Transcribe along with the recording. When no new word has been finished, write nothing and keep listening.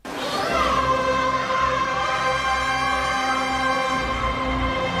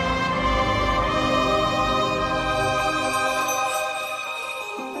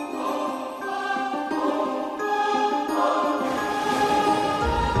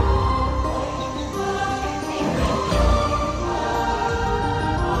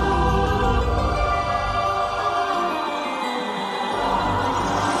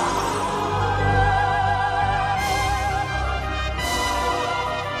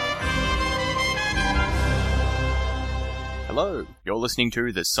Hello, you're listening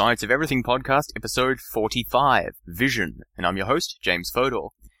to the Science of Everything podcast, episode 45, Vision, and I'm your host, James Fodor.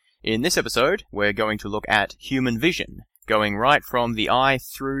 In this episode, we're going to look at human vision, going right from the eye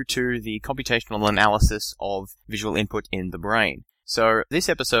through to the computational analysis of visual input in the brain. So this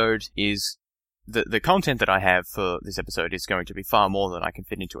episode is, the content that I have for this episode is going to be far more than I can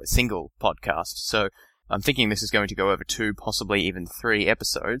fit into a single podcast. So I'm thinking this is going to go over 2, possibly even 3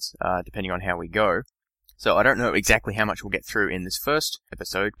 episodes, depending on how we go. So I don't know exactly how much we'll get through in this first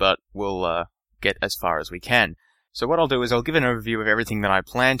episode, but we'll get as far as we can. So what I'll do is I'll give an overview of everything that I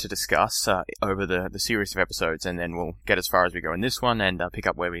plan to discuss over the series of episodes, and then we'll get as far as we go in this one and pick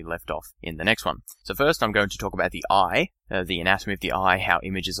up where we left off in the next one. So first I'm going to talk about the eye, the anatomy of the eye, how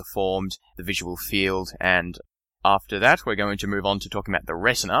images are formed, the visual field, and after that we're going to move on to talking about the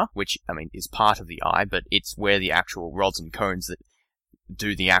retina, which, is part of the eye, but it's where the actual rods and cones that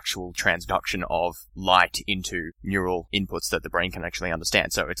do the actual transduction of light into neural inputs that the brain can actually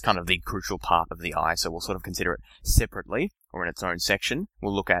understand. So it's kind of the crucial part of the eye, so we'll sort of consider it separately, or in its own section.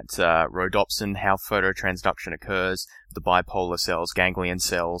 We'll look at rhodopsin, how phototransduction occurs, the bipolar cells, ganglion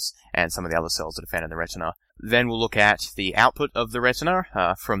cells, and some of the other cells that are found in the retina. Then we'll look at the output of the retina,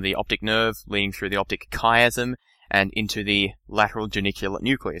 from the optic nerve leading through the optic chiasm, and into the lateral geniculate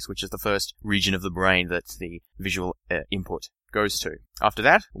nucleus, which is the first region of the brain that the visual input goes to. After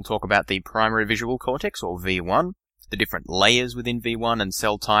that, we'll talk about the primary visual cortex, or V1, the different layers within V1 and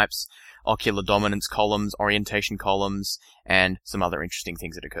cell types, ocular dominance columns, orientation columns, and some other interesting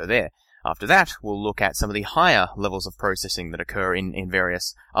things that occur there. After that, we'll look at some of the higher levels of processing that occur in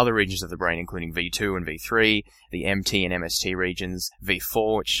various other regions of the brain, including V2 and V3, the MT and MST regions,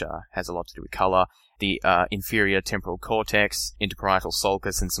 V4, which has a lot to do with color, the inferior temporal cortex, interparietal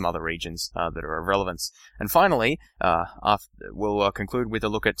sulcus, and some other regions that are of relevance. And finally, we'll conclude with a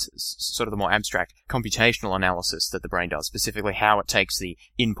look at sort of the more abstract computational analysis that the brain does, specifically how it takes the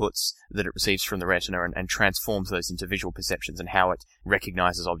inputs that it receives from the retina and transforms those into visual perceptions, and how it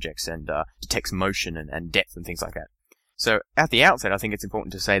recognizes objects and detects motion and depth and things like that. So at the outset, I think it's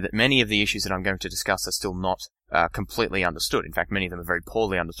important to say that many of the issues that I'm going to discuss are still not completely understood. In fact, many of them are very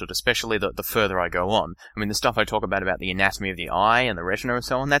poorly understood, especially the further I go on. The stuff I talk about the anatomy of the eye and the retina and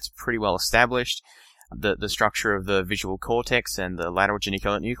so on, that's pretty well established. The structure of the visual cortex and the lateral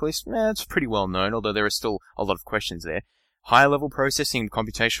geniculate nucleus, it's pretty well known, although there are still a lot of questions there. Higher-level processing and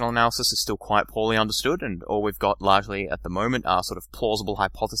computational analysis is still quite poorly understood, and all we've got largely at the moment are sort of plausible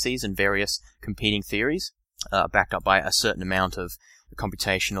hypotheses and various competing theories, backed up by a certain amount of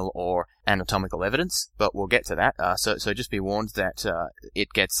computational or anatomical evidence, but we'll get to that. So just be warned that it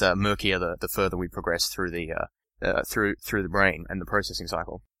gets murkier the further we progress through the through the brain and the processing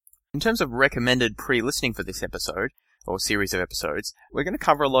cycle. In terms of recommended pre-listening for this episode, or series of episodes, we're going to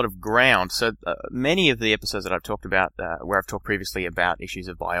cover a lot of ground. So many of the episodes that I've talked about, where I've talked previously about issues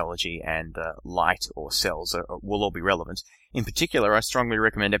of biology and light or cells, will all be relevant. In particular, I strongly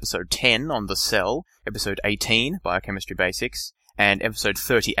recommend episode 10 on the cell, episode 18, Biochemistry Basics, and episode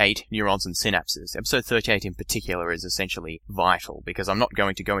 38, Neurons and Synapses. Episode 38 in particular is essentially vital, because I'm not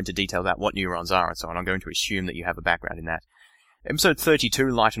going to go into detail about what neurons are and so on. I'm going to assume that you have a background in that. Episode 32,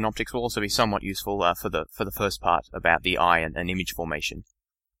 Light and Optics, will also be somewhat useful for the first part about the eye and image formation.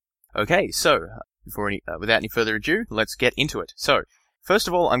 Okay, so without any further ado, let's get into it. So, first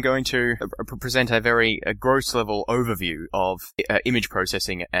of all, I'm going to present a very gross level overview of image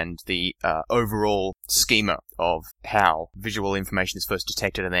processing and the overall schema of how visual information is first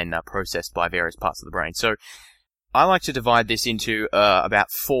detected and then processed by various parts of the brain. So, I like to divide this into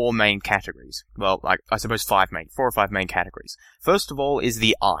about 4 main categories. Well, I suppose 4 or 5 main categories. First of all is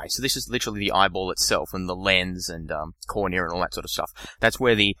the eye. So this is literally the eyeball itself and the lens and cornea and all that sort of stuff. That's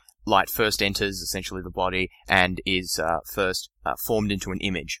where the light first enters, essentially, the body, and is first formed into an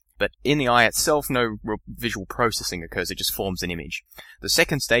image. But in the eye itself, no visual processing occurs, it just forms an image. The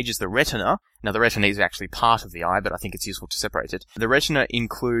second stage is the retina. Now, the retina is actually part of the eye, but I think it's useful to separate it. The retina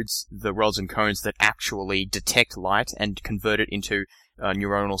includes the rods and cones that actually detect light and convert it into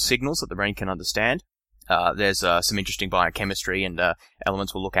neuronal signals that the brain can understand. There's some interesting biochemistry and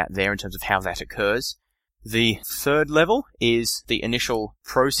elements we'll look at there in terms of how that occurs. The third level is the initial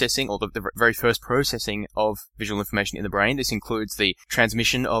processing, or the very first processing of visual information in the brain. This includes the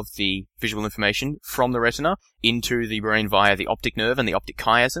transmission of the visual information from the retina into the brain via the optic nerve and the optic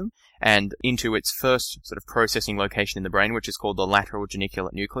chiasm, and into its first sort of processing location in the brain, which is called the lateral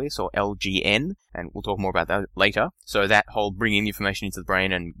geniculate nucleus, or LGN, and we'll talk more about that later. So that whole bringing the information into the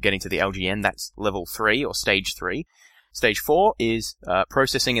brain and getting to the LGN, that's level 3, or stage 3. Stage 4 is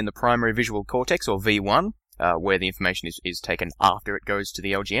processing in the primary visual cortex, or V1, where the information is taken after it goes to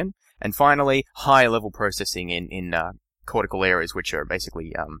the LGN. And finally, higher level processing in cortical areas, which are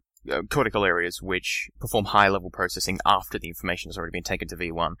basically cortical areas which perform high-level processing after the information has already been taken to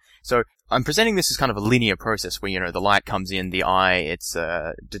V1. So I'm presenting this as kind of a linear process where, the light comes in the eye, it's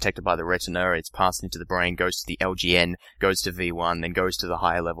detected by the retina, it's passed into the brain, goes to the LGN, goes to V1, then goes to the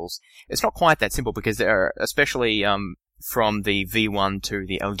higher levels. It's not quite that simple because there are, especially from the V1 to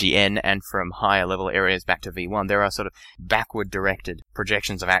the LGN and from higher level areas back to V1, there are sort of backward directed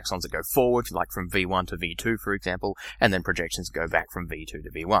projections of axons that go forward, like from V1 to V2, for example, and then projections go back from V2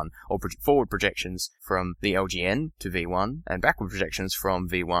 to V1, or forward projections from the LGN to V1 and backward projections from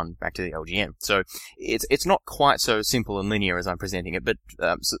V1 back to the LGN. So it's not quite so simple and linear as I'm presenting it, but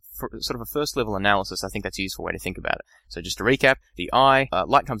so for sort of a first level analysis, I think that's a useful way to think about it. So just to recap, the eye,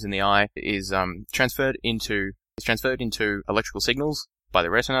 light comes in the eye, is transferred into electrical signals by the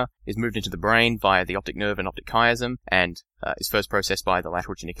retina, is moved into the brain via the optic nerve and optic chiasm, and is first processed by the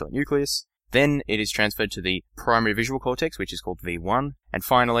lateral genicular nucleus. Then it is transferred to the primary visual cortex, which is called V1, and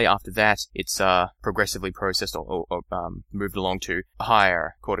finally, after that, it's progressively processed or moved along to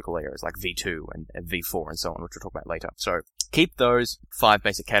higher cortical areas like V2 and V4 and so on, which we'll talk about later. So keep those 5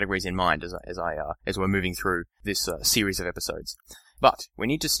 basic categories in mind as we're moving through this series of episodes. But we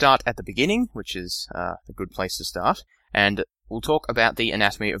need to start at the beginning, which is a good place to start, and we'll talk about the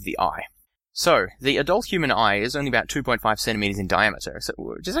anatomy of the eye. So, the adult human eye is only about 2.5 centimeters in diameter,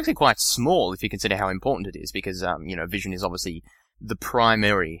 which is actually quite small if you consider how important it is, because, vision is obviously the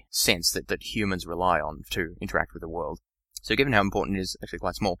primary sense that humans rely on to interact with the world. So given how important it is, actually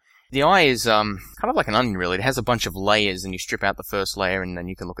quite small. The eye is kind of like an onion, really. It has a bunch of layers, and you strip out the first layer, and then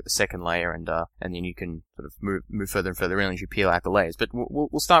you can look at the second layer, and then you can sort of move further and further in as you peel out the layers. But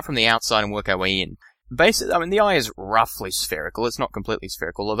we'll start from the outside and work our way in. Basically, the eye is roughly spherical. It's not completely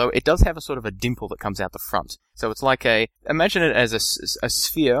spherical, although it does have a sort of a dimple that comes out the front. So it's like imagine it as a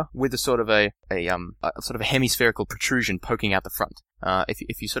sphere with a sort of a hemispherical protrusion poking out the front.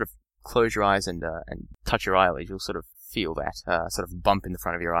 If you sort of close your eyes and touch your eyelid, you'll sort of feel that sort of bump in the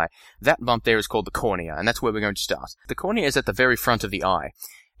front of your eye. That bump there is called the cornea, and that's where we're going to start. The cornea is at the very front of the eye.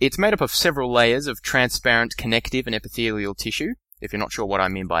 It's made up of several layers of transparent connective and epithelial tissue. If you're not sure what I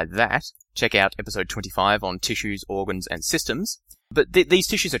mean by that, check out episode 25 on tissues, organs, and systems. But these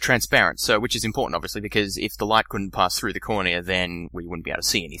tissues are transparent, which is important, obviously, because if the light couldn't pass through the cornea, then we wouldn't be able to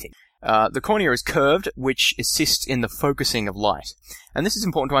see anything. The cornea is curved, which assists in the focusing of light. And this is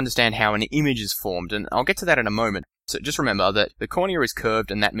important to understand how an image is formed, and I'll get to that in a moment. So just remember that the cornea is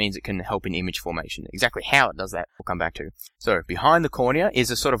curved, and that means it can help in image formation. Exactly how it does that, we'll come back to. So behind the cornea is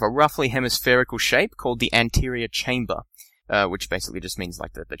a sort of a roughly hemispherical shape called the anterior chamber, which basically just means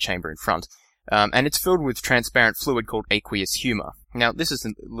like the chamber in front. And it's filled with transparent fluid called aqueous humor. Now, this is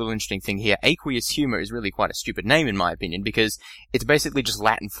a little interesting thing here. Aqueous humor is really quite a stupid name, in my opinion, because it's basically just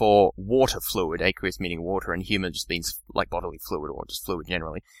Latin for water fluid, aqueous meaning water, and humor just means like bodily fluid or just fluid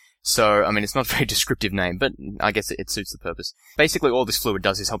generally. So, it's not a very descriptive name, but I guess it suits the purpose. Basically, all this fluid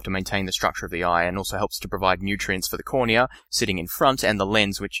does is help to maintain the structure of the eye and also helps to provide nutrients for the cornea, sitting in front, and the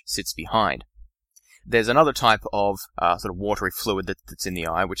lens, which sits behind. There's another type of sort of watery fluid that's in the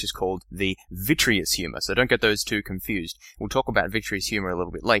eye, which is called the vitreous humor. So don't get those two confused. We'll talk about vitreous humor a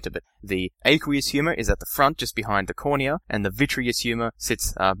little bit later, but the aqueous humor is at the front, just behind the cornea, and the vitreous humor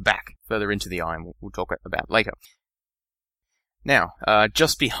sits back, further into the eye, and we'll talk about later. Now,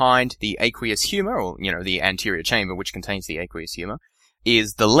 just behind the aqueous humor, or, the anterior chamber, which contains the aqueous humor,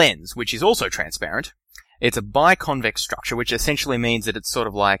 is the lens, which is also transparent. It's a biconvex structure, which essentially means that it's sort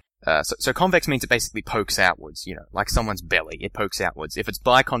of like, so convex means it basically pokes outwards, like someone's belly, it pokes outwards. If it's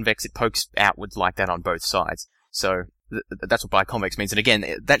biconvex, it pokes outwards like that on both sides. So that's what biconvex means. And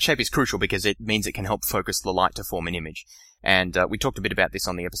again, that shape is crucial because it means it can help focus the light to form an image. And we talked a bit about this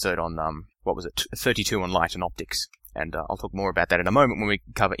on the episode on, 32 on light and optics. And I'll talk more about that in a moment when we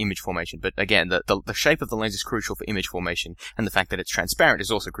cover image formation. But again, the shape of the lens is crucial for image formation, and the fact that it's transparent is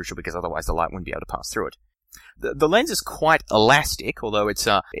also crucial because otherwise the light wouldn't be able to pass through it. The lens is quite elastic, although it's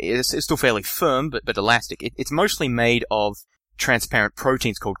still fairly firm, but elastic. It's mostly made of transparent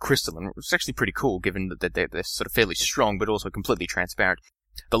proteins called crystalline, which is actually pretty cool given that they're sort of fairly strong, but also completely transparent.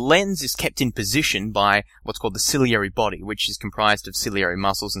 The lens is kept in position by what's called the ciliary body, which is comprised of ciliary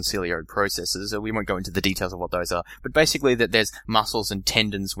muscles and ciliary processes. We won't go into the details of what those are, but basically that there's muscles and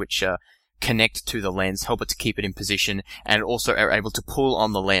tendons which connect to the lens, help it to keep it in position, and also are able to pull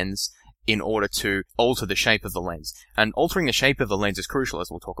on the lens in order to alter the shape of the lens. And altering the shape of the lens is crucial, as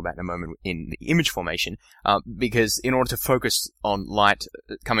we'll talk about in a moment in the image formation, because in order to focus on light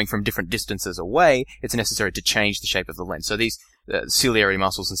coming from different distances away, it's necessary to change the shape of the lens. So these ciliary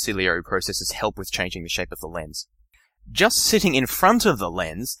muscles and ciliary processes help with changing the shape of the lens. Just sitting in front of the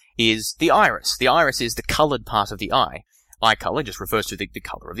lens is the iris. The iris is the colored part of the eye. eye color just refers to the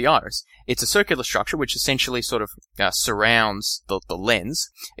color of the iris. It's a circular structure which essentially sort of surrounds the lens.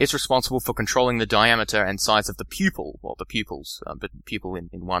 It's responsible for controlling the diameter and size of the pupil, well, the pupils, but pupil in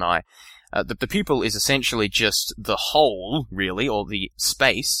one eye. The pupil is essentially just the hole, really, or the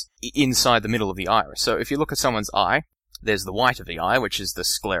space inside the middle of the iris. So if you look at someone's eye, there's the white of the eye, which is the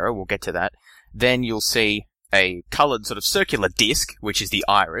sclera. We'll get to that. Then you'll see a colored sort of circular disc, which is the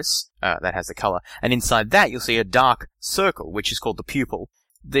iris, that has the color. And inside that, you'll see a dark circle, which is called the pupil.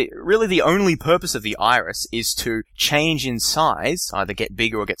 Really the only purpose of the iris is to change in size, either get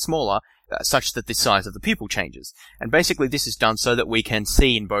bigger or get smaller, such that the size of the pupil changes. And basically this is done so that we can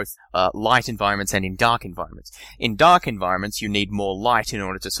see in both light environments and in dark environments. In dark environments, you need more light in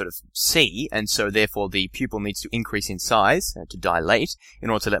order to sort of see, and so therefore the pupil needs to increase in size, to dilate, in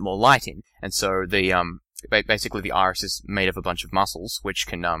order to let more light in. And so basically the iris is made of a bunch of muscles which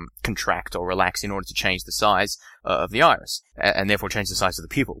can contract or relax in order to change the size of the iris, and therefore change the size of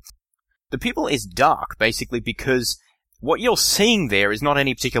the pupil. The pupil is dark, basically, because what you're seeing there is not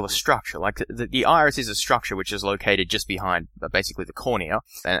any particular structure. Like, the iris is a structure which is located just behind, basically, the cornea,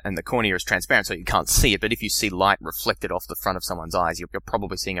 and the cornea is transparent, so you can't see it, but if you see light reflected off the front of someone's eyes, you're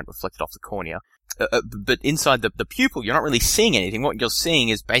probably seeing it reflected off the cornea. But inside the pupil, you're not really seeing anything. What you're seeing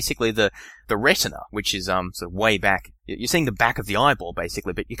is basically the retina, which is sort of way back. You're seeing the back of the eyeball,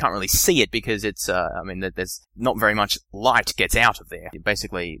 basically, but you can't really see it because it's, there's not very much light gets out of there.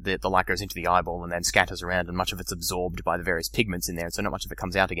 Basically, the light goes into the eyeball and then scatters around, and much of it's absorbed by the various pigments in there, so not much of it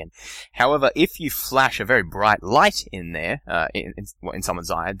comes out again. However, if you flash a very bright light in there, in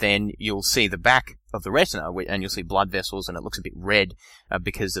someone's eye, then you'll see the back of the retina, and you'll see blood vessels, and it looks a bit red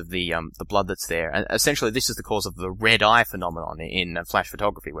because of the blood that's there. And essentially, this is the cause of the red eye phenomenon in flash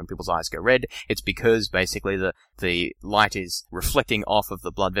photography. When people's eyes go red, it's because basically the light is reflecting off of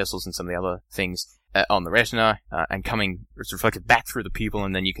the blood vessels and some of the other things on the retina, and it's reflected back through the pupil,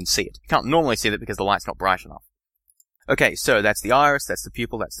 and then you can see it. You can't normally see it because the light's not bright enough. Okay, so that's the iris, that's the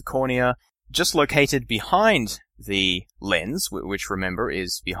pupil, that's the cornea. Just located behind the lens, which remember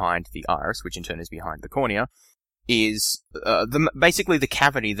is behind the iris, which in turn is behind the cornea, is basically the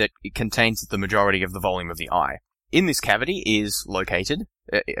cavity that contains the majority of the volume of the eye. In this cavity is located,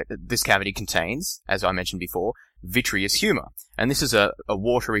 this cavity contains, as I mentioned before, vitreous humor. And this is a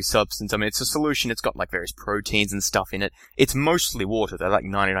watery substance. I mean, it's a solution. It's got like various proteins and stuff in it. It's mostly water. They're like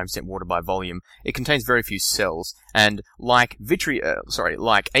 99% water by volume. It contains very few cells. And like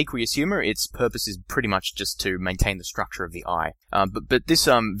aqueous humor, its purpose is pretty much just to maintain the structure of the eye. But this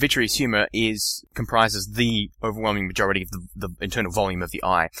vitreous humor comprises the overwhelming majority of the internal volume of the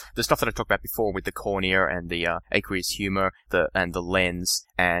eye. The stuff that I talked about before with the cornea and the aqueous humor, and the lens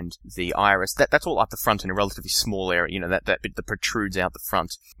and the iris, that's all up the front in a relatively small area. You know, that bit that protrudes out the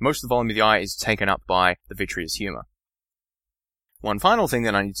front. Most of the volume of the eye is taken up by the vitreous humor. One final thing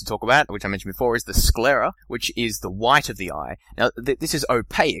that I need to talk about, which I mentioned before, is the sclera, which is the white of the eye. Now, this is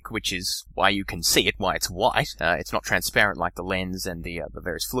opaque, which is why you can see it, why it's white. It's not transparent like the lens and the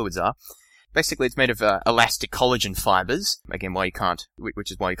various fluids are. Basically, it's made of elastic collagen fibers, again,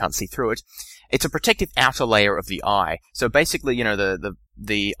 which is why you can't see through it. It's a protective outer layer of the eye. So basically, you know,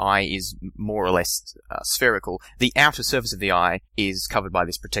 the eye is more or less spherical. The outer surface of the eye is covered by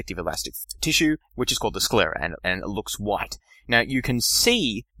this protective elastic tissue, which is called the sclera, and it looks white. Now, you can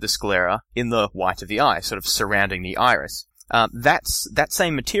see the sclera in the white of the eye, sort of surrounding the iris. That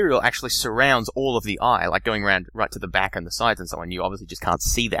same material actually surrounds all of the eye, like going around right to the back and the sides and so on. You obviously just can't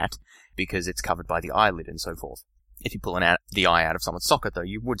see that because it's covered by the eyelid and so forth. If you pull the eye out of someone's socket, though,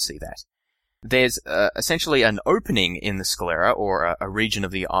 you would see that. There's essentially an opening in the sclera, or a region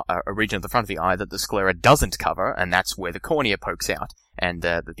of the front of the eye that the sclera doesn't cover, and that's where the cornea pokes out, and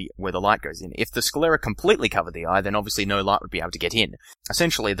where the light goes in. If the sclera completely covered the eye, then obviously no light would be able to get in.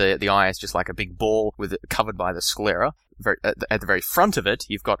 Essentially, the eye is just like a big ball covered by the sclera. At the very front of it,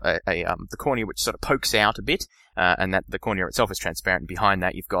 you've got the cornea which sort of pokes out a bit, and that the cornea itself is transparent. And behind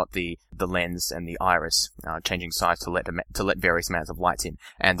that, you've got the lens and the iris changing size to let various amounts of light in,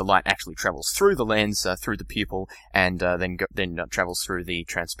 and the light actually travels through the lens, through the pupil, and then travels through the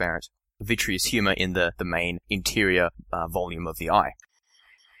transparent vitreous humor in the main interior volume of the eye.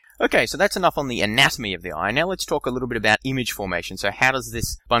 Okay, so that's enough on the anatomy of the eye. Now let's talk a little bit about image formation. So how does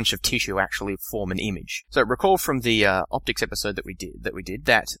this bunch of tissue actually form an image? So recall from the optics episode that we did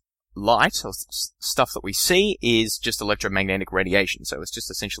that light, or stuff that we see, is just electromagnetic radiation. So it's just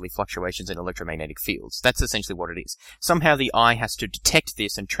essentially fluctuations in electromagnetic fields. That's essentially what it is. Somehow the eye has to detect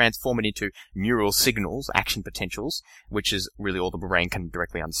this and transform it into neural signals, action potentials, which is really all the brain can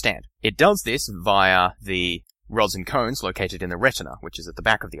directly understand. It does this via the rods and cones located in the retina, which is at the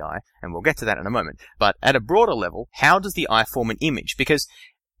back of the eye, and we'll get to that in a moment. But at a broader level, how does the eye form an image? Because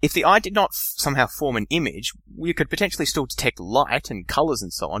if the eye did not somehow form an image, we could potentially still detect light and colors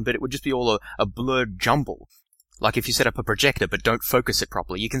and so on, but it would just be all a blurred jumble. Like if you set up a projector but don't focus it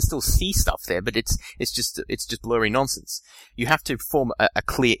properly, you can still see stuff there, but it's just blurry nonsense. You have to form a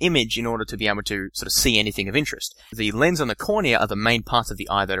clear image in order to be able to sort of see anything of interest. The lens and the cornea are the main parts of the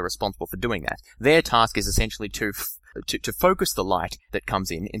eye that are responsible for doing that. Their task is essentially to focus the light that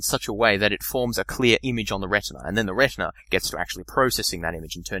comes in such a way that it forms a clear image on the retina, and then the retina gets to actually processing that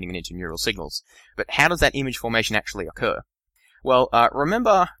image and turning it into neural signals. But how does that image formation actually occur? Well,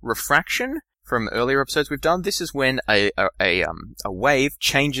 remember refraction? From earlier episodes we've done, this is when a wave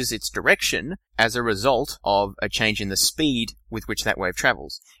changes its direction as a result of a change in the speed with which that wave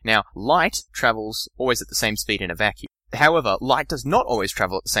travels. Now, light travels always at the same speed in a vacuum. However, light does not always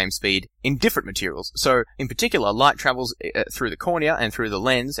travel at the same speed in different materials. So, in particular, light travels through the cornea and through the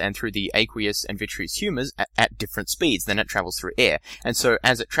lens and through the aqueous and vitreous humours at different speeds than it travels through air. And so,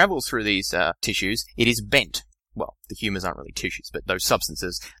 as it travels through these tissues, it is bent. Well, the humours aren't really tissues, but those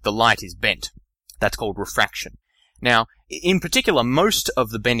substances, the light is bent. That's called refraction. Now, in particular, most of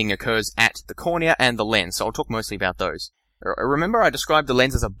the bending occurs at the cornea and the lens, so I'll talk mostly about those. Remember I described the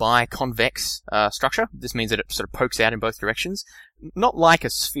lens as a biconvex structure? This means that it sort of pokes out in both directions. Not like a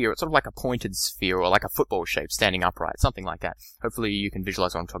sphere, it's sort of like a pointed sphere or like a football shape standing upright, something like that. Hopefully you can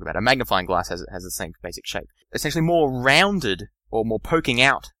visualize what I'm talking about. A magnifying glass has the same basic shape. Essentially more rounded or more poking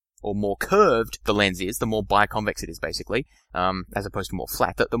out or more curved the lens is, the more biconvex it is, basically, as opposed to more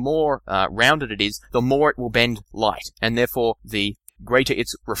flat. The more rounded it is, the more it will bend light, and therefore the greater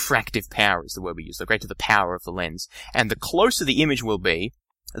its refractive power is the word we use, the greater the power of the lens. And the closer the image will be,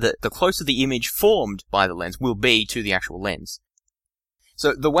 the closer the image formed by the lens will be to the actual lens.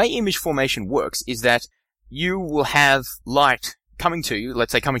 So the way image formation works is that you will have light coming to you,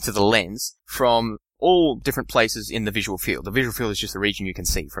 let's say coming to the lens, from all different places in the visual field. The visual field is just the region you can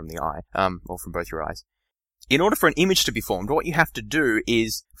see from the eye, or from both your eyes. In order for an image to be formed, what you have to do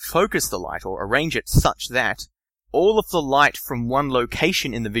is focus the light, or arrange it such that all of the light from one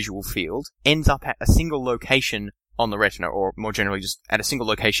location in the visual field ends up at a single location on the retina, or more generally just at a single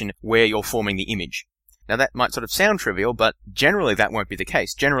location where you're forming the image. Now that might sort of sound trivial, but generally that won't be the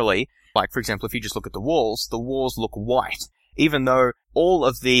case. Generally, like for example, if you just look at the walls look white, even though all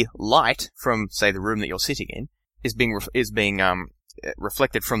of the light from, say, the room that you're sitting in is being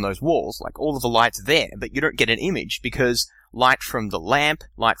reflected from those walls. Like, all of the light's there, but you don't get an image because light from the lamp,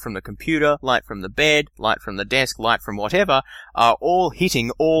 light from the computer, light from the bed, light from the desk, light from whatever are all hitting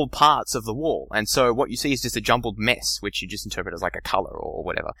all parts of the wall. And so what you see is just a jumbled mess, which you just interpret as like a color or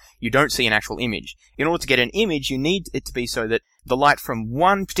whatever. You don't see an actual image. In order to get an image, you need it to be so that the light from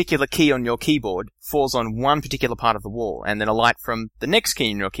one particular key on your keyboard falls on one particular part of the wall, and then a light from the next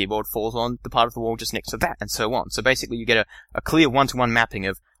key on your keyboard falls on the part of the wall just next to that, and so on. So basically you get a clear one-to-one mapping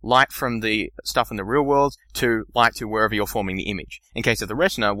of light from the stuff in the real world to light to wherever you're forming the image. In case of the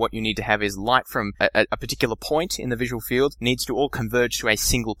retina, what you need to have is light from a particular point in the visual field needs to all converge to a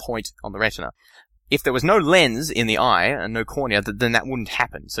single point on the retina. If there was no lens in the eye and no cornea, then that wouldn't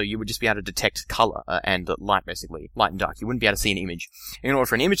happen. So you would just be able to detect color and light, basically. Light and dark. You wouldn't be able to see an image. In order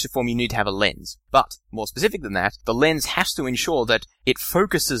for an image to form, you need to have a lens. But, more specific than that, the lens has to ensure that it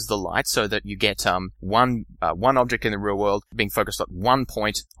focuses the light so that you get one object in the real world being focused at one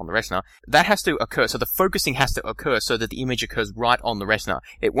point on the retina. That has to occur. So the focusing has to occur so that the image occurs right on the retina.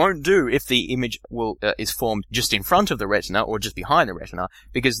 It won't do if the image is formed just in front of the retina or just behind the retina,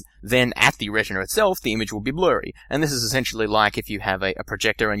 because then at the retina itself, the image will be blurry. And this is essentially like if you have a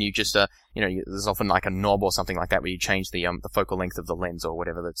projector and you just, there's often like a knob or something like that where you change the focal length of the lens or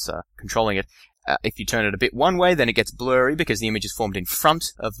whatever that's controlling it. If you turn it a bit one way, then it gets blurry because the image is formed in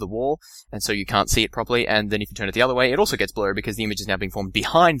front of the wall, and so you can't see it properly. And then if you turn it the other way, it also gets blurry because the image is now being formed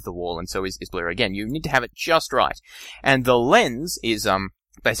behind the wall, and so is blurry again. You need to have it just right. And the lens is,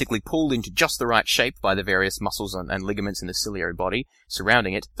 basically pulled into just the right shape by the various muscles and ligaments in the ciliary body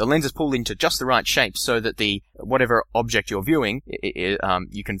surrounding it. The lens is pulled into just the right shape so that whatever object you're viewing,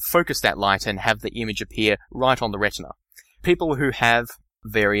 you can focus that light and have the image appear right on the retina. People who have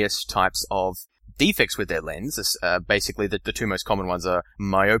various types of defects with their lens, basically the two most common ones are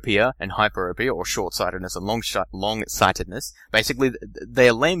myopia and hyperopia, or short-sightedness and long-sightedness. Basically,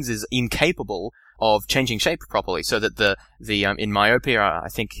 their lens is incapable of changing shape properly, so that in myopia, I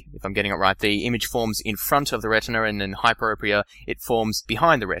think, if I'm getting it right, the image forms in front of the retina, and in hyperopia, it forms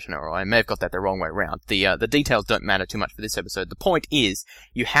behind the retina, or I may have got that the wrong way around. The details don't matter too much for this episode. The point is,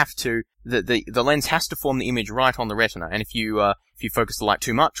 you have to, the lens has to form the image right on the retina, and if you focus the light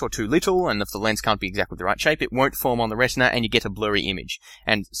too much or too little, and if the lens can't be exactly the right shape, it won't form on the retina, and you get a blurry image.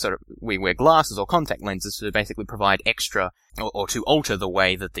 And sort of, we wear glasses or contact lenses to basically provide extra, or to alter the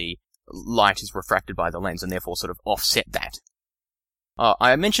way that the light is refracted by the lens, and therefore sort of offset that.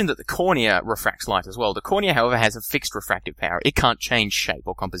 I mentioned that the cornea refracts light as well. The cornea, however, has a fixed refractive power. It can't change shape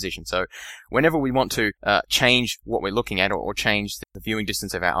or composition. So whenever we want to change what we're looking at, or change the viewing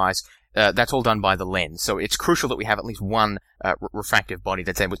distance of our eyes, that's all done by the lens. So it's crucial that we have at least one refractive body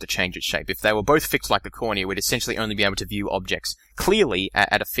that's able to change its shape. If they were both fixed like the cornea, we'd essentially only be able to view objects clearly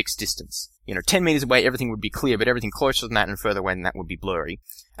at a fixed distance. 10 meters away, everything would be clear, but everything closer than that and further away than that would be blurry.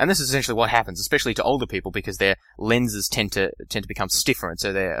 And this is essentially what happens, especially to older people, because their lenses tend to become stiffer, and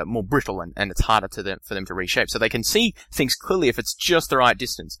so they're more brittle, and it's harder for them to reshape. So they can see things clearly if it's just the right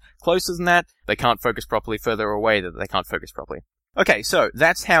distance. Closer than that, they can't focus properly. Further away, that they can't focus properly. Okay, so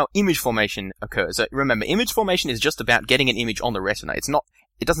that's how image formation occurs. Remember, image formation is just about getting an image on the retina.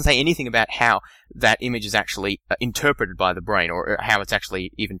 It doesn't say anything about how that image is actually interpreted by the brain, or how it's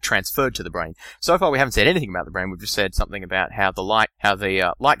actually even transferred to the brain. So far, we haven't said anything about the brain. We've just said something about how the light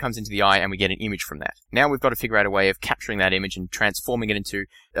comes into the eye, and we get an image from that. Now we've got to figure out a way of capturing that image and transforming it into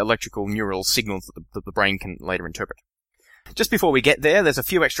electrical neural signals that the brain can later interpret. Just before we get there, there's a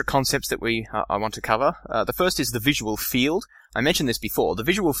few extra concepts that I want to cover. The first is the visual field. I mentioned this before. The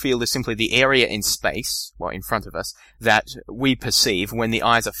visual field is simply the area in space, in front of us, that we perceive when the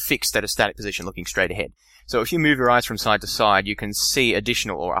eyes are fixed at a static position looking straight ahead. So if you move your eyes from side to side, you can see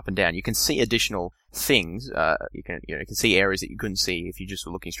additional, or up and down, you can see additional things. You can see areas that you couldn't see if you just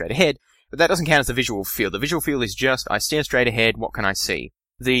were looking straight ahead. But that doesn't count as the visual field. The visual field is just, I stare straight ahead, what can I see?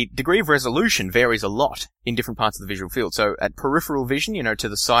 The degree of resolution varies a lot in different parts of the visual field. So at peripheral vision, to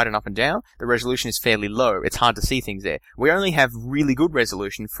the side and up and down, the resolution is fairly low. It's hard to see things there. We only have really good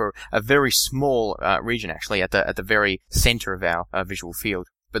resolution for a very small region, actually, at the very center of our visual field.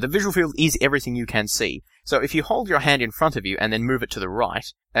 But the visual field is everything you can see. So if you hold your hand in front of you and then move it to the right,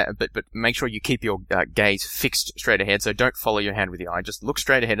 but make sure you keep your gaze fixed straight ahead, so don't follow your hand with your eye. Just look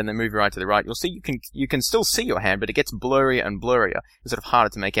straight ahead and then move your eye to the right. You'll see you can still see your hand, but it gets blurrier and blurrier. It's sort of harder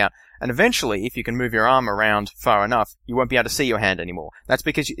to make out. And eventually, if you can move your arm around far enough, you won't be able to see your hand anymore. That's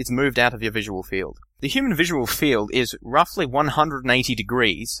because it's moved out of your visual field. The human visual field is roughly 180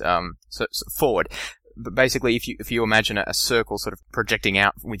 degrees forward. But basically, if you imagine a circle sort of projecting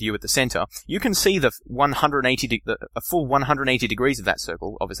out with you at the center, you can see a full 180 degrees of that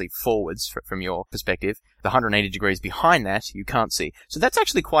circle, obviously forwards from your perspective. The 180 degrees behind that, you can't see. So that's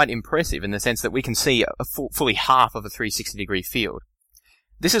actually quite impressive in the sense that we can see fully half of a 360 degree field.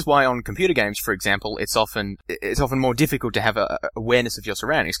 This is why on computer games, for example, it's often more difficult to have a awareness of your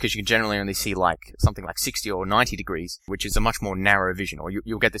surroundings, because you can generally only see something like 60 or 90 degrees, which is a much more narrow vision. Or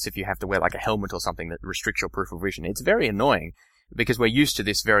you'll get this if you have to wear like a helmet or something that restricts your peripheral vision. It's very annoying because we're used to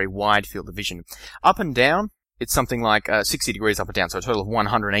this very wide field of vision. Up and down, it's something like 60 degrees up and down, so a total of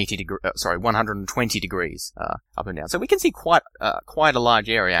 120 degrees up and down. So we can see quite a large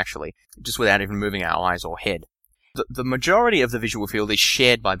area actually, just without even moving our eyes or head. The majority of the visual field is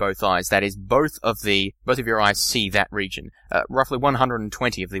shared by both eyes. That is, both of your eyes see that region. Roughly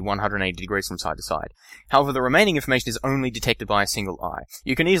 120 of the 180 degrees from side to side. However, the remaining information is only detected by a single eye.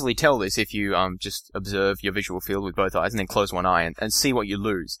 You can easily tell this if you just observe your visual field with both eyes and then close one eye and see what you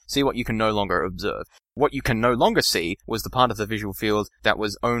lose. See what you can no longer observe. What you can no longer see was the part of the visual field that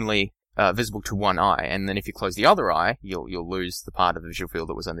was only visible to one eye, and then if you close the other eye, you'll lose the part of the visual field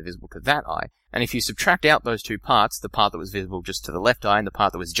that was only visible to that eye. And if you subtract out those two parts, the part that was visible just to the left eye and the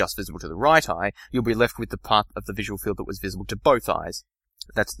part that was just visible to the right eye, you'll be left with the part of the visual field that was visible to both eyes.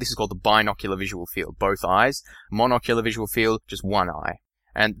 This is called the binocular visual field. Both eyes. Monocular visual field, just one eye.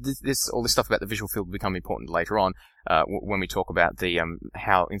 And all this stuff about the visual field will become important later on when we talk about the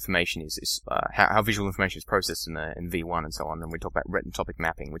how information how visual information is processed in V1 and so on. And we talk about retinotopic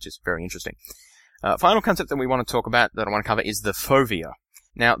mapping, which is very interesting. Final concept that we want to talk about, that I want to cover, is the fovea.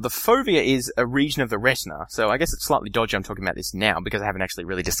 Now, the fovea is a region of the retina, so I guess it's slightly dodgy I'm talking about this now, because I haven't actually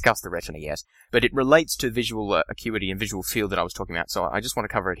really discussed the retina yet, but it relates to visual acuity and visual field that I was talking about, so I just want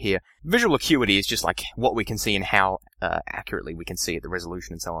to cover it here. Visual acuity is just like what we can see and how accurately we can see it, the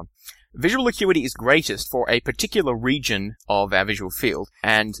resolution and so on. Visual acuity is greatest for a particular region of our visual field,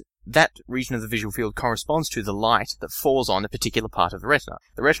 and that region of the visual field corresponds to the light that falls on a particular part of the retina.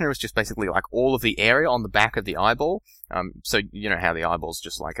 The retina is just basically like all of the area on the back of the eyeball. So you know how the eyeball's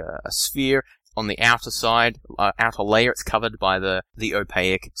just like a sphere. on the outer side, outer layer, it's covered by the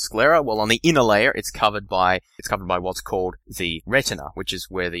opaque sclera, while on the inner layer, it's covered by what's called the retina, which is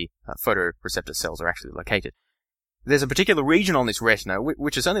where the photoreceptor cells are actually located. There's a particular region on this retina,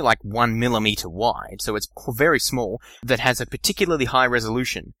 which is only like 1 millimeter wide, so it's very small, that has a particularly high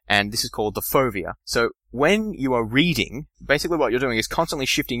resolution, and this is called the fovea. So when you are reading, basically what you're doing is constantly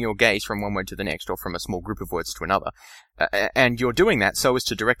shifting your gaze from one word to the next, or from a small group of words to another. And you're doing that so as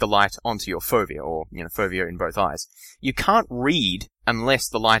to direct the light onto your fovea, or, fovea in both eyes. You can't read unless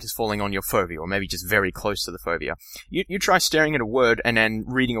the light is falling on your fovea, or maybe just very close to the fovea. You try staring at a word and then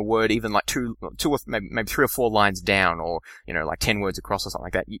reading a word even like two or maybe 3 or 4 lines down, or, like 10 words across or something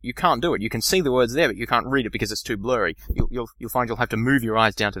like that. You can't do it. You can see the words there, but you can't read it because it's too blurry. You'll find you'll have to move your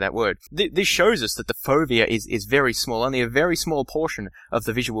eyes down to that word. This shows us that the fovea is very small. Only a very small portion of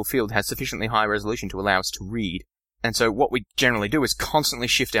the visual field has sufficiently high resolution to allow us to read. And so what we generally do is constantly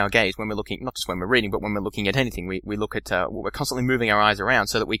shift our gaze when we're looking, not just when we're reading, but when we're looking at anything. We look at, we're constantly moving our eyes around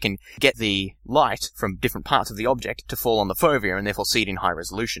so that we can get the light from different parts of the object to fall on the fovea and therefore see it in high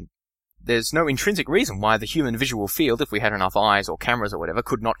resolution. There's no intrinsic reason why the human visual field, if we had enough eyes or cameras or whatever,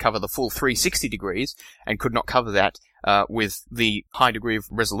 could not cover the full 360 degrees and could not cover that with the high degree of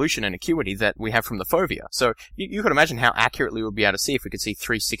resolution and acuity that we have from the fovea. So you could imagine how accurately we would be able to see if we could see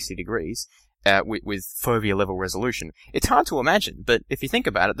 360 degrees. With fovea level resolution. It's hard to imagine, but if you think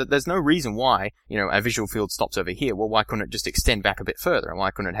about it, that there's no reason why, our visual field stops over here. Well, why couldn't it just extend back a bit further, and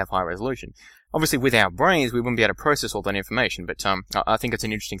why couldn't it have high resolution? Obviously, with our brains, we wouldn't be able to process all that information, but I think it's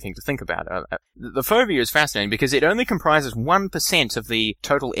an interesting thing to think about. The fovea is fascinating because it only comprises 1% of the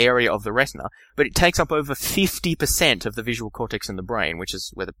total area of the retina, but it takes up over 50% of the visual cortex in the brain, which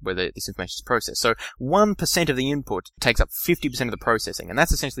is where this information is processed. So 1% of the input takes up 50% of the processing, and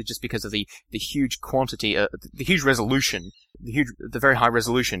that's essentially just because of the huge quantity, the huge resolution, the very high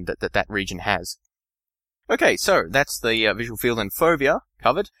resolution that region has. Okay, so that's the visual field and fovea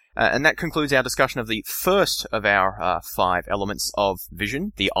covered, and that concludes our discussion of the first of our 5 elements of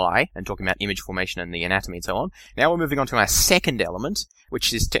vision, the eye, and talking about image formation and the anatomy and so on. Now we're moving on to our second element,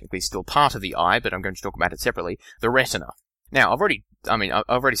 which is technically still part of the eye, but I'm going to talk about it separately, the retina. Now, I've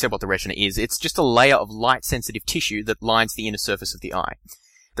already said what the retina is. It's just a layer of light-sensitive tissue that lines the inner surface of the eye.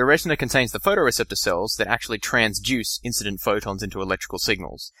 The retina contains the photoreceptor cells that actually transduce incident photons into electrical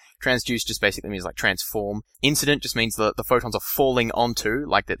signals. Transduce just basically means like transform. Incident just means the photons are falling onto,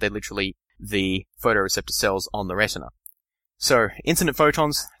 like that they're literally the photoreceptor cells on the retina. So, incident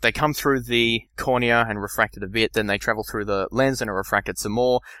photons, they come through the cornea and refracted a bit, then they travel through the lens and are refracted some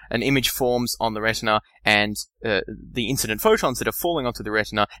more, an image forms on the retina, and the incident photons that are falling onto the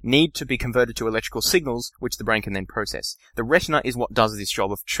retina need to be converted to electrical signals, which the brain can then process. The retina is what does this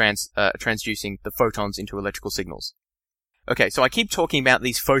job of transducing the photons into electrical signals. Okay, so I keep talking about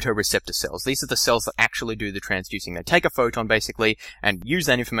these photoreceptor cells. These are the cells that actually do the transducing. They take a photon, basically, and use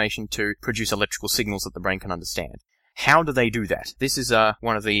that information to produce electrical signals that the brain can understand. How do they do that? This is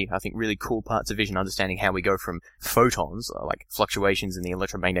one of the, I think, really cool parts of vision, understanding how we go from photons, like fluctuations in the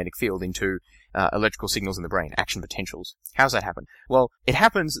electromagnetic field, into electrical signals in the brain, action potentials. How does that happen? Well, it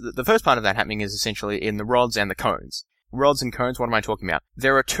happens, the first part of that happening is essentially in the rods and the cones. Rods and cones, what am I talking about?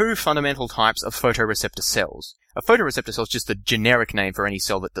 There are 2 fundamental types of photoreceptor cells. A photoreceptor cell is just the generic name for any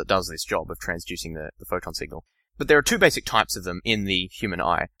cell that does this job of transducing the photon signal. But there are 2 basic types of them in the human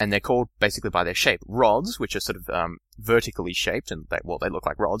eye, and they're called basically by their shape. Rods, which are sort of vertically shaped, and they look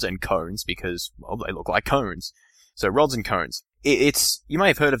like rods, and cones because, well, they look like cones. So rods and cones. You may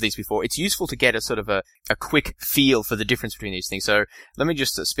have heard of these before. It's useful to get a sort of a quick feel for the difference between these things. So let me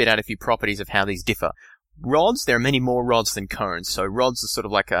just spit out a few properties of how these differ. Rods, there are many more rods than cones, so rods are sort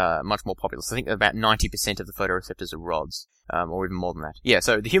of like much more popular. So I think about 90% of the photoreceptors are rods, or even more than that. Yeah,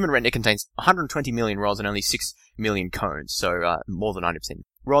 so the human retina contains 120 million rods and only 6 million cones, so more than 90%.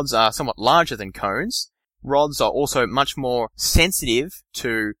 Rods are somewhat larger than cones. Rods are also much more sensitive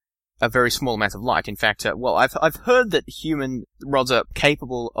to a very small amount of light. In fact, I've heard that human rods are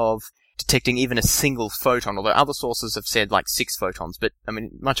capable of detecting even a single photon, although other sources have said like 6 photons, but I mean,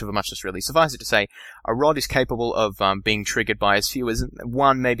 much of a muchness really. Suffice it to say, a rod is capable of being triggered by as few as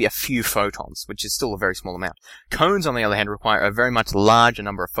 1, maybe a few photons, which is still a very small amount. Cones, on the other hand, require a very much larger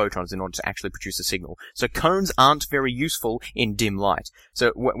number of photons in order to actually produce a signal. So cones aren't very useful in dim light.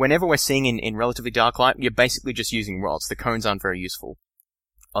 So whenever we're seeing in relatively dark light, you're basically just using rods. The cones aren't very useful.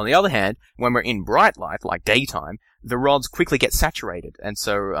 On the other hand, when we're in bright light, like daytime, the rods quickly get saturated, and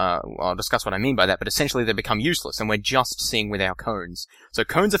so I'll discuss what I mean by that, but essentially they become useless, and we're just seeing with our cones. So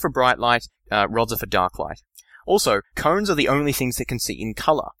cones are for bright light, rods are for dark light. Also, cones are the only things that can see in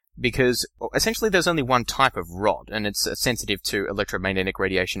color. because essentially there's only one type of rod, and it's sensitive to electromagnetic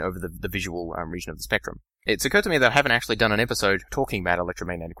radiation over the visual region of the spectrum. It's occurred to me that I haven't actually done an episode talking about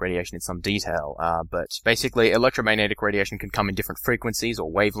electromagnetic radiation in some detail, but basically electromagnetic radiation can come in different frequencies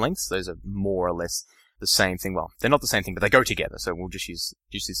or wavelengths. Those are more or less the same thing. Well, they're not the same thing, but they go together, so we'll just use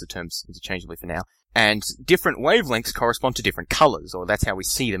the terms interchangeably for now. And different wavelengths correspond to different colors, or that's how we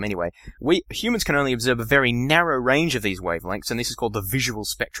see them anyway. Humans can only observe a very narrow range of these wavelengths, and this is called the visual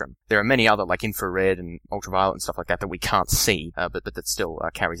spectrum. There are many other, like infrared and ultraviolet and stuff like that we can't see, but that still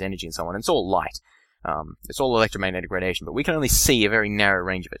carries energy and so on. And it's all light. It's all electromagnetic radiation, but we can only see a very narrow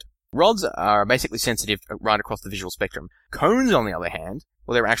range of it. Rods are basically sensitive right across the visual spectrum. Cones, on the other hand,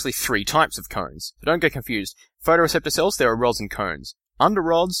 well, there are actually 3 types of cones. So don't get confused. Photoreceptor cells, there are rods and cones. Under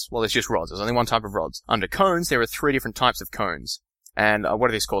rods, well, there's just rods. There's only one type of rods. Under cones, there are 3 different types of cones. And what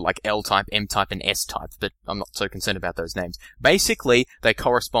are these called? Like L-type, M-type, and S-type, but I'm not so concerned about those names. Basically, they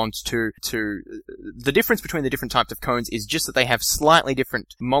correspond to the difference between the different types of cones is just that they have slightly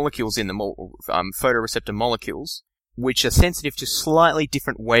different molecules in them, photoreceptor molecules, which are sensitive to slightly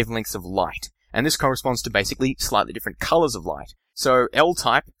different wavelengths of light. And this corresponds to basically slightly different colors of light. So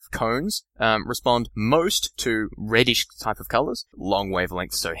L-type cones respond most to reddish type of colors, long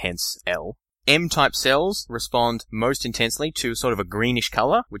wavelengths, so hence L. M-type cells respond most intensely to sort of a greenish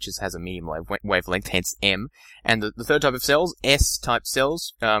color, which has a medium wavelength, hence M. And the third type of cells, S-type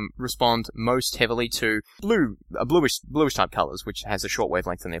cells, respond most heavily to bluish type colors, which has a short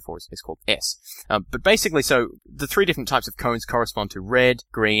wavelength and therefore is called S. But basically, so the 3 different types of cones correspond to red,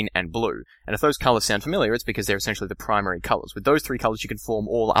 green, and blue. And if those colors sound familiar, it's because they're essentially the primary colors. With those 3 colors, you can form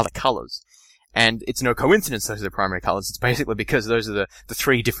all other colors. And it's no coincidence those are the primary colors. It's basically because those are the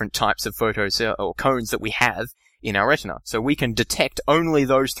 3 different types of or cones that we have in our retina. So we can detect only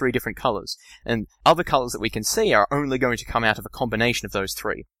those 3 different colors. And other colors that we can see are only going to come out of a combination of those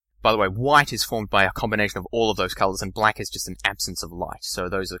 3. By the way, white is formed by a combination of all of those colors, and black is just an absence of light. So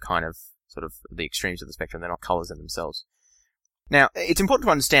those are kind of sort of the extremes of the spectrum. They're not colors in themselves. Now, it's important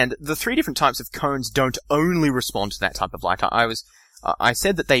to understand that the 3 different types of cones don't only respond to that type of light. I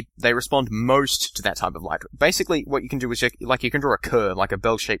said that they respond most to that type of light. Basically, what you can do is you can draw a curve, like a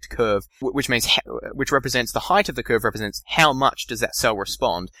bell-shaped curve, which represents the height of the curve represents how much does that cell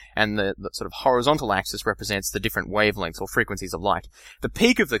respond, and the sort of horizontal axis represents the different wavelengths or frequencies of light. The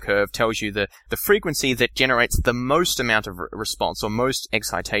peak of the curve tells you the frequency that generates the most amount of response or most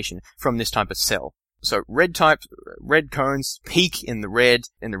excitation from this type of cell. So red cones peak in the red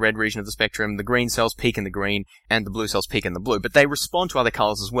region of the spectrum, the green cells peak in the green, and the blue cells peak in the blue, but they respond to other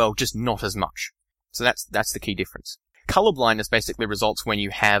colors as well, just not as much. So that's the key difference. Color blindness basically results when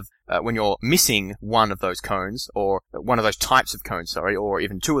when you're missing one of those cones, or one of those types of cones, or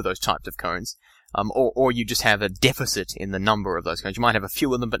even 2 of those types of cones. Or you just have a deficit in the number of those cones. You might have a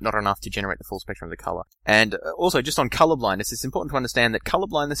few of them, but not enough to generate the full spectrum of the color. And also, just on color blindness, it's important to understand that color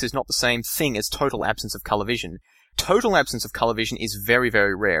blindness is not the same thing as total absence of color vision. Total absence of color vision is very,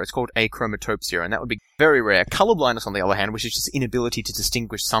 very rare. It's called achromatopsia, and that would be very rare. Color blindness, on the other hand, which is just inability to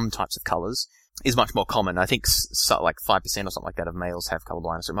distinguish some types of colors, is much more common. I think like 5% or something like that of males have color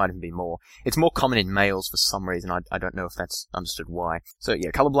blindness. It might even be more. It's more common in males for some reason. I don't know if that's understood why. So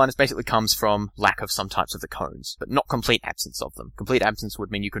yeah, color blindness basically comes from lack of some types of the cones, but not complete absence of them. Complete absence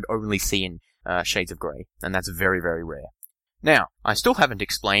would mean you could only see in shades of grey, and that's very, very rare. Now, I still haven't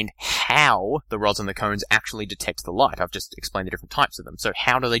explained how the rods and the cones actually detect the light. I've just explained the different types of them. So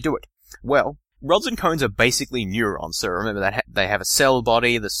how do they do it? Well, rods and cones are basically neurons. So remember that they have a cell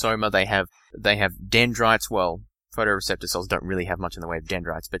body, the soma, they have dendrites. Well, photoreceptor cells don't really have much in the way of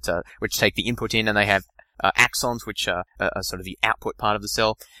dendrites, but which take the input in, and they have axons, which are sort of the output part of the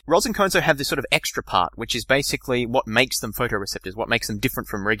cell. Rods and cones have this sort of extra part, which is basically what makes them photoreceptors, what makes them different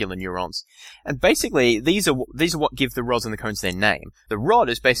from regular neurons. And basically, these are what give the rods and the cones their name. The rod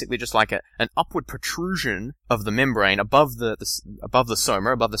is basically just like an upward protrusion of the membrane above the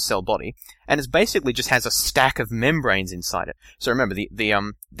soma, above the cell body, and it basically just has a stack of membranes inside it. So remember,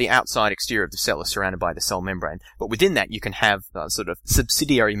 the outside exterior of the cell is surrounded by the cell membrane, but within that you can have sort of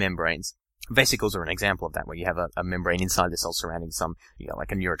subsidiary membranes. Vesicles are an example of that, where you have a membrane inside the cell surrounding some,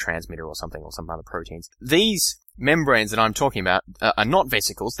 like a neurotransmitter or something, or some other proteins. These membranes that I'm talking about are not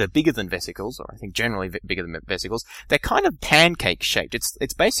vesicles. They're bigger than vesicles, or I think generally bigger than vesicles. They're kind of pancake shaped.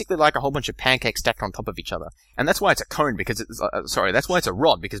 It's basically like a whole bunch of pancakes stacked on top of each other. And that's why it's a cone, because that's why it's a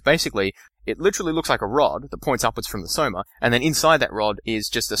rod, because basically it literally looks like a rod that points upwards from the soma, and then inside that rod is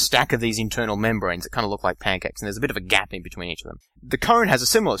just a stack of these internal membranes that kind of look like pancakes, and there's a bit of a gap in between each of them. The cone has a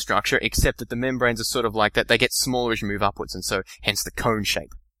similar structure, except that the membranes are sort of like that. They get smaller as you move upwards, and so hence the cone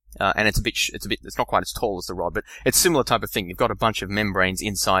shape. And it's not quite as tall as the rod, but it's a similar type of thing. You've got a bunch of membranes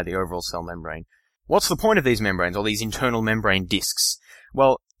inside the overall cell membrane. What's the point of these membranes, or these internal membrane discs?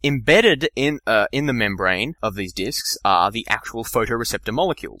 Well, embedded in the membrane of these discs are the actual photoreceptor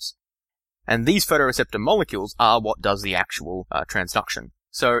molecules. And these photoreceptor molecules are what does the actual transduction.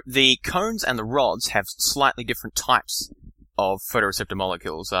 So the cones and the rods have slightly different types of photoreceptor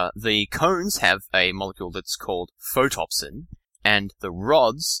molecules. The cones have a molecule that's called photopsin, and the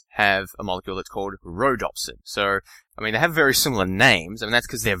rods have a molecule that's called rhodopsin. So, I mean, they have very similar names. I mean, that's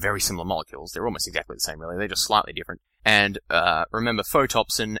because they're very similar molecules. They're almost exactly the same, really. They're just slightly different. And remember,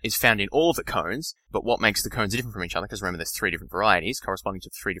 photopsin is found in all of the cones, but what makes the cones different from each other, because remember, there's 3 different varieties corresponding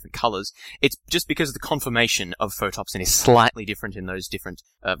to 3 different colors, it's just because the conformation of photopsin is slightly different in those different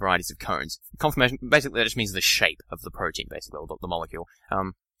varieties of cones. Conformation, basically, that just means the shape of the protein, basically, or the molecule.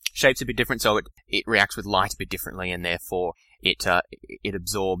 Shape's a bit different, so it reacts with light a bit differently, and therefore it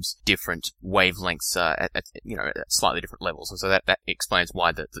absorbs different wavelengths at slightly different levels. And so that explains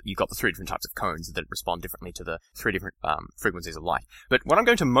why you've got the 3 different types of cones that respond differently to the 3 different frequencies of light. But what I'm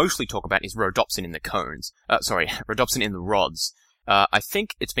going to mostly talk about is rhodopsin in the cones. Rhodopsin in the rods. I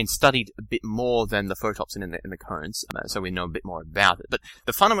think it's been studied a bit more than the photopsin in the cones, so we know a bit more about it. But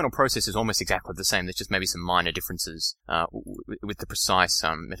the fundamental process is almost exactly the same. There's just maybe some minor differences with the precise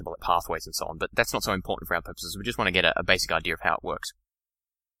metabolic pathways and so on. But that's not so important for our purposes. We just want to get a basic idea of how it works.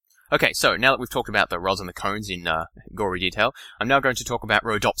 Okay, so now that we've talked about the rods and the cones in gory detail, I'm now going to talk about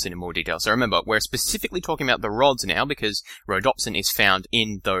rhodopsin in more detail. So remember, we're specifically talking about the rods now because rhodopsin is found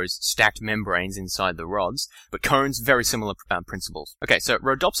in those stacked membranes inside the rods, but cones, very similar principles. Okay, so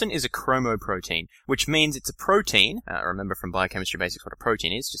rhodopsin is a chromoprotein, which means it's a protein. Remember from Biochemistry Basics what a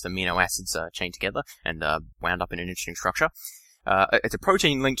protein is, just amino acids chained together and wound up in an interesting structure. It's a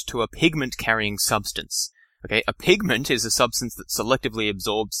protein linked to a pigment-carrying substance. Okay, a pigment is a substance that selectively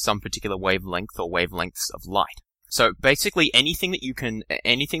absorbs some particular wavelength or wavelengths of light. So basically anything that you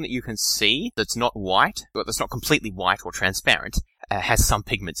can see that's not white, or that's not completely white or transparent, has some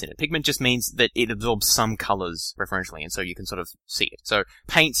pigments in it. Pigment just means that it absorbs some colors preferentially, and so you can sort of see it. So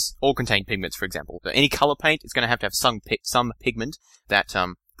paints all contain pigments, for example. So any color paint is going to have some pigment that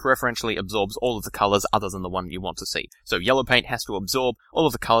preferentially absorbs all of the colors other than the one you want to see. So yellow paint has to absorb all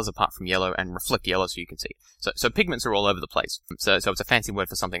of the colors apart from yellow and reflect yellow so you can see it. So pigments are all over the place. So it's a fancy word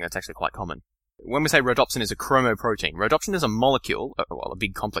for something that's actually quite common. When we say rhodopsin is a chromoprotein, rhodopsin is a molecule, a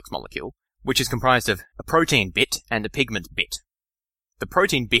big complex molecule, which is comprised of a protein bit and a pigment bit. The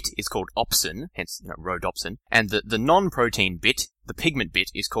protein bit is called opsin, hence rhodopsin, and the non-protein bit, the pigment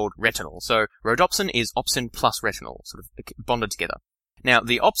bit, is called retinal. So rhodopsin is opsin plus retinal, sort of bonded together. Now,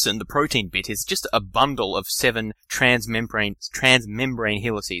 the opsin, the protein bit, is just a bundle of 7 transmembrane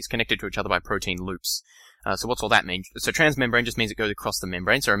helices connected to each other by protein loops. So what's all that mean? So transmembrane just means it goes across the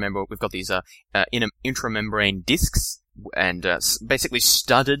membrane. So remember, we've got these intramembrane discs, and basically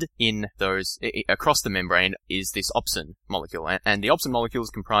studded in those across the membrane is this opsin molecule, and the opsin molecule is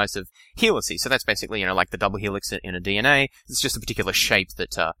comprised of helices. So that's basically like the double helix in a DNA. It's just a particular shape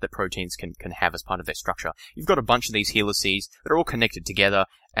that proteins can have as part of their structure. You've got a bunch of these helices that are all connected together,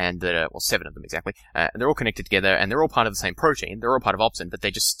 and 7 of them exactly. They're all connected together, and they're all part of the same protein. They're all part of opsin, but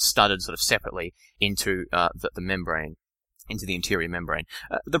they're just studded sort of separately into the membrane, into the interior membrane.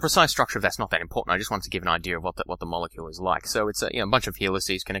 The precise structure of that's not that important. I just wanted to give an idea of what the molecule is like. So it's a bunch of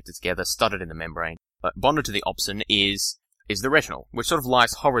helices connected together, studded in the membrane. Bonded to the opsin is the retinal, which sort of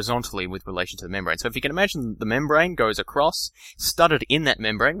lies horizontally with relation to the membrane. So if you can imagine the membrane goes across, studded in that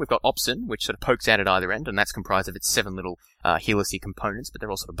membrane, we've got opsin, which sort of pokes out at either end, and that's comprised of its 7 little helice components, but they're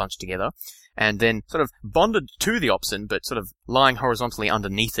all sort of bunched together. And then sort of bonded to the opsin, but sort of lying horizontally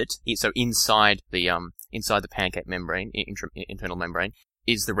underneath it, so inside the pancake membrane, internal membrane,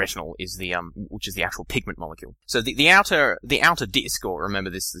 is the retinal, which is the actual pigment molecule. So the outer disc, or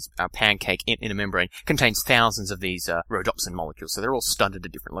remember this pancake in a membrane, contains thousands of these rhodopsin molecules. So they're all studded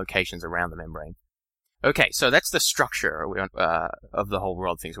at different locations around the membrane. Okay, so that's the structure of the whole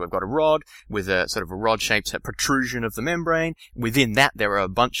rod thing. So we've got a rod with a sort of a rod-shaped protrusion of the membrane. Within that, there are a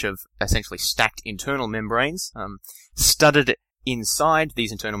bunch of essentially stacked internal membranes, studded inside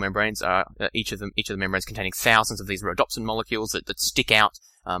these internal membranes are each of the membranes containing thousands of these rhodopsin molecules that stick out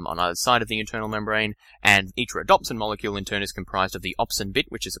on either side of the internal membrane, and each rhodopsin molecule in turn is comprised of the opsin bit,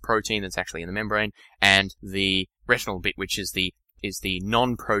 which is a protein that's actually in the membrane, and the retinal bit, which is the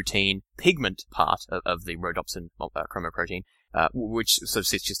non-protein pigment part of the rhodopsin chromoprotein, which sort of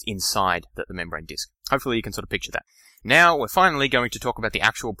sits just inside the membrane disc. Hopefully you can sort of picture that. Now we're finally going to talk about the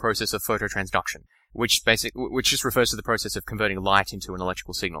actual process of phototransduction, which just refers to the process of converting light into an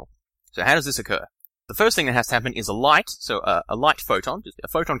electrical signal. So how does this occur? The first thing that has to happen is a light, so a light photon. A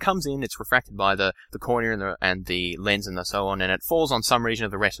photon comes in, it's refracted by the cornea and the lens and so on, and it falls on some region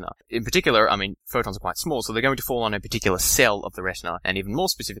of the retina. In particular, I mean, photons are quite small, so they're going to fall on a particular cell of the retina, and even more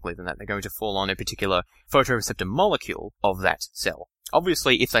specifically than that, they're going to fall on a particular photoreceptor molecule of that cell.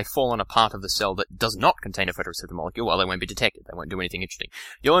 Obviously, if they fall on a part of the cell that does not contain a photoreceptor molecule, well, they won't be detected. They won't do anything interesting.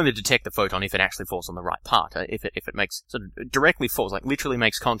 You'll only detect the photon if it actually falls on the right part. If it makes, sort of directly falls, like literally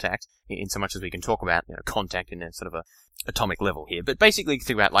makes contact, in so much as we can talk about, contact in a sort of a atomic level here. But basically,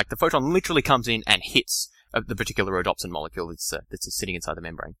 think about, like, the photon literally comes in and hits the particular rhodopsin molecule that's sitting inside the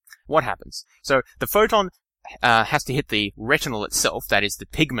membrane. What happens? So, the photon has to hit the retinal itself, that is the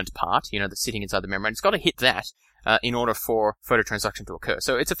pigment part, that's sitting inside the membrane. It's got to hit that in order for phototransduction to occur.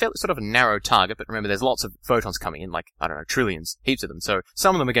 So it's a fairly sort of a narrow target, but remember there's lots of photons coming in, like, I don't know, trillions, heaps of them. So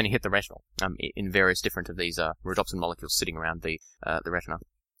some of them are going to hit the retinal, in various different of these rhodopsin molecules sitting around the retina.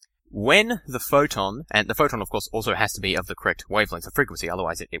 When the photon, and the photon of course also has to be of the correct wavelength or frequency,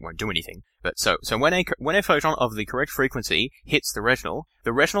 otherwise it won't do anything. But so when a photon of the correct frequency hits the retinal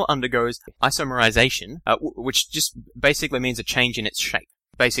undergoes isomerization, which just basically means a change in its shape.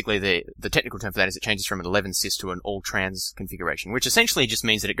 Basically, the technical term for that is it changes from an 11 cis to an all-trans configuration, which essentially just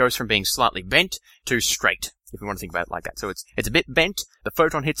means that it goes from being slightly bent to straight, if we want to think about it like that. So it's a bit bent, the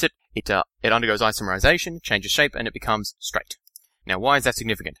photon hits it, it undergoes isomerization, changes shape, and it becomes straight. Now, why is that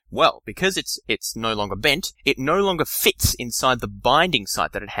significant? Well, because it's no longer bent, it no longer fits inside the binding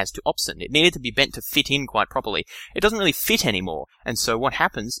site that it has to opsin. It needed to be bent to fit in quite properly. It doesn't really fit anymore, and so what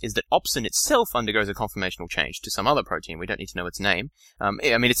happens is that opsin itself undergoes a conformational change to some other protein. We don't need to know its name. I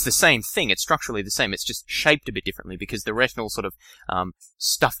mean, it's the same thing. It's structurally the same. It's just shaped a bit differently because the retinal sort of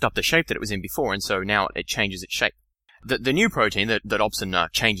stuffed up the shape that it was in before, and so now it changes its shape. The new protein that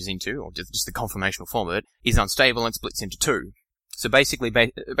opsin changes into, or just the conformational form of it, is unstable and splits into two. So basically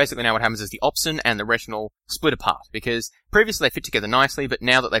now what happens is the opsin and the retinal split apart, because previously they fit together nicely, but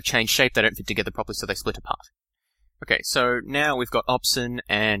now that they've changed shape, they don't fit together properly, so they split apart. Okay, so now we've got opsin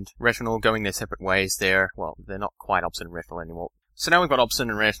and retinal going their separate ways there. Well, they're not quite opsin and retinal anymore. So now we've got opsin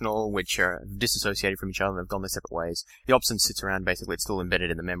and retinal, which are disassociated from each other, they've gone their separate ways. The opsin sits around, basically it's still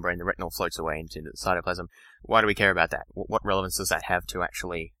embedded in the membrane, the retinal floats away into the cytoplasm. Why do we care about that? What relevance does that have to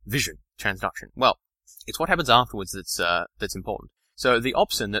actually vision, transduction? Well, it's what happens afterwards that's important. So the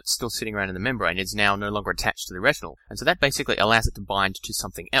opsin that's still sitting around in the membrane is now no longer attached to the retinal, and so that basically allows it to bind to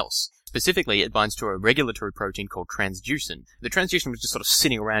something else. Specifically, it binds to a regulatory protein called transducin. The transducin was just sort of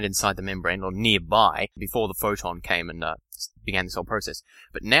sitting around inside the membrane, or nearby, before the photon came and began this whole process.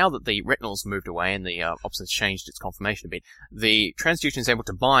 But now that the retinal's moved away and the opsin's changed its conformation a bit, the transducin is able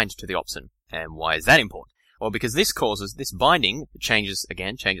to bind to the opsin. And why is that important? Well, because this binding changes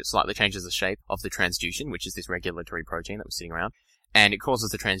the shape of the transducin, which is this regulatory protein that was sitting around, and it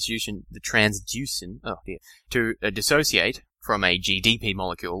causes the transducin, to dissociate from a GDP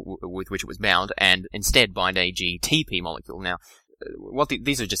molecule with which it was bound, and instead bind a GTP molecule. Now,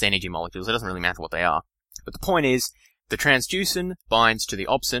 these are just energy molecules, it doesn't really matter what they are. But the point is, the transducin binds to the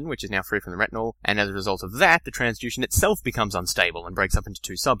opsin, which is now free from the retinal, and as a result of that, the transducin itself becomes unstable and breaks up into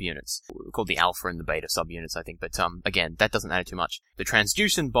two subunits, called the alpha and the beta subunits, I think, but again, that doesn't matter too much. The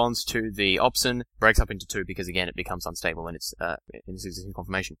transducin bonds to the opsin, breaks up into two because, again, it becomes unstable in its existing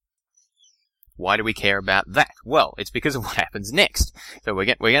conformation. Why do we care about that? Well, it's because of what happens next. So we're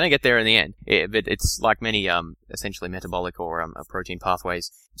going to get there in the end. But it's like many, essentially metabolic or protein pathways,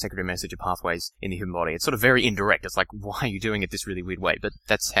 secondary messenger pathways in the human body. It's sort of very indirect. It's like, why are you doing it this really weird way? But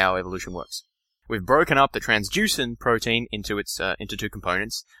that's how evolution works. We've broken up the transducin protein into two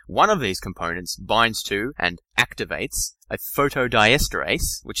components. One of these components binds to and activates a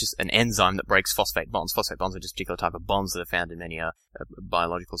photodiesterase, which is an enzyme that breaks phosphate bonds. Phosphate bonds are just a particular type of bonds that are found in many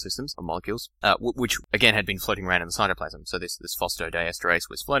biological systems or molecules, which again had been floating around in the cytoplasm. So this phosphodiesterase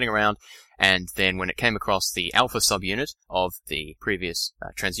was floating around, and then when it came across the alpha subunit of the previous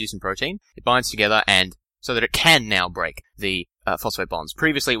transducin protein, it binds together and so that it can now break the phosphate bonds.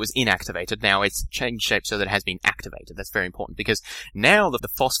 Previously it was inactivated, now it's changed shape so that it has been activated. That's very important because now that the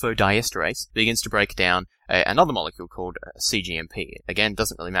phosphodiesterase begins to break down another molecule called cGMP. Again,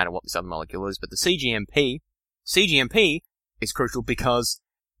 doesn't really matter what this other molecule is, but the cGMP is crucial because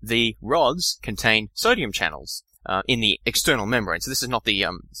the rods contain sodium channels in the external membrane. So this is not the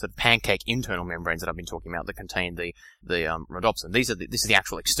sort of pancake internal membranes that I've been talking about that contain the rhodopsin. This is the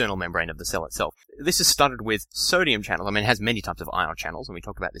actual external membrane of the cell itself. This is studded with sodium channels. I mean, it has many types of ion channels, and we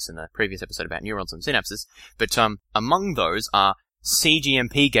talked about this in the previous episode about neurons and synapses. But among those are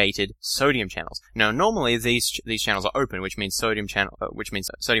cGMP-gated sodium channels. Now, normally these channels are open, which means sodium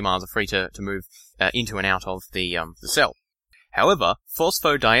ions are free to move into and out of the cell. However,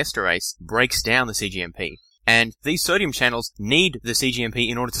 phosphodiesterase breaks down the cGMP. And these sodium channels need the cGMP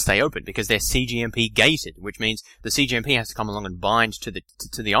in order to stay open because they're cGMP gated, which means the cGMP has to come along and bind to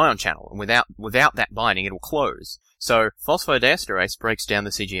the ion channel. And without that binding, it will close. So phosphodiesterase breaks down the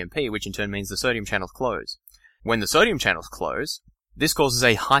cGMP, which in turn means the sodium channels close. When the sodium channels close, this causes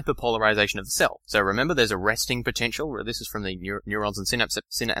a hyperpolarization of the cell. So remember, there's a resting potential. This is from the Neurons and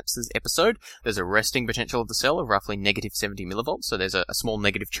Synapses episode. There's a resting potential of the cell of roughly negative 70 millivolts. So there's a small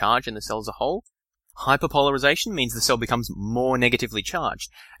negative charge in the cell as a whole. Hyperpolarization means the cell becomes more negatively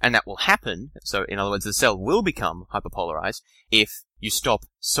charged. And that will happen, so in other words, the cell will become hyperpolarized if you stop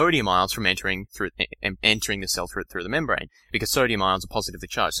sodium ions from entering the cell through the membrane, because sodium ions are positively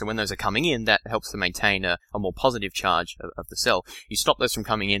charged. So when those are coming in, that helps to maintain a more positive charge of the cell. You stop those from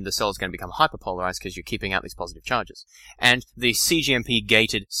coming in, the cell is going to become hyperpolarized because you're keeping out these positive charges. And the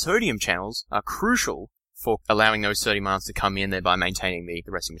cGMP-gated sodium channels are crucial for allowing those sodium ions to come in, thereby maintaining the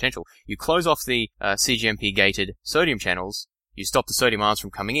resting potential. You close off the cGMP-gated sodium channels, you stop the sodium ions from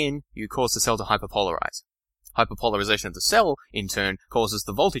coming in, you cause the cell to hyperpolarize. Hyperpolarization of the cell, in turn, causes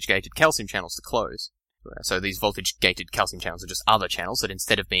the voltage-gated calcium channels to close. So these voltage-gated calcium channels are just other channels that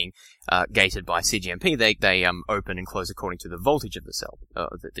instead of being gated by cGMP, they open and close according to the voltage of the cell,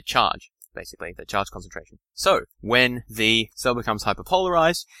 the charge. Basically, the charge concentration. So, when the cell becomes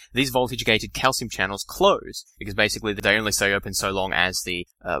hyperpolarized, these voltage-gated calcium channels close, because basically they only stay open so long as the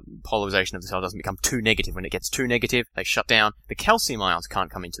polarization of the cell doesn't become too negative. When it gets too negative, they shut down. The calcium ions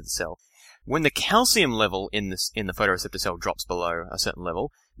can't come into the cell. When the calcium level in the photoreceptor cell drops below a certain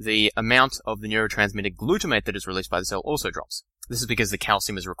level, the amount of the neurotransmitter glutamate that is released by the cell also drops. This is because the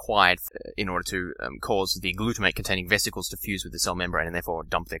calcium is required in order to cause the glutamate-containing vesicles to fuse with the cell membrane and therefore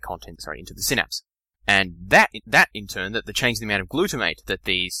dump their content into the synapse. And that in turn, the change in the amount of glutamate that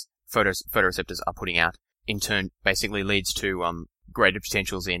these photoreceptors are putting out, in turn basically leads to greater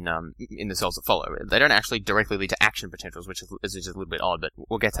potentials in the cells that follow. They don't actually directly lead to action potentials, which is just a little bit odd, but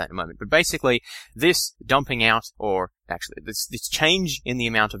we'll get to that in a moment. But basically, this dumping out, or actually this change in the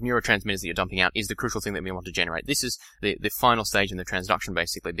amount of neurotransmitters that you're dumping out is the crucial thing that we want to generate. This is the final stage in the transduction,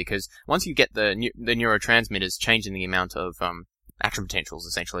 basically, because once you get the neurotransmitters changing the amount of action potentials,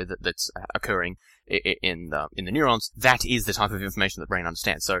 essentially, that's occurring in the neurons, that is the type of information that the brain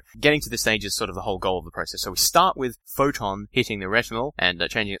understands. So getting to this stage is sort of the whole goal of the process. So we start with photon hitting the retinal and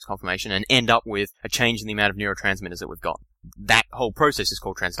changing its conformation, and end up with a change in the amount of neurotransmitters that we've got. That whole process is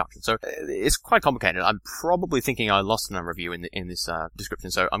called transduction. So it's quite complicated. I'm probably thinking I lost a number of you in this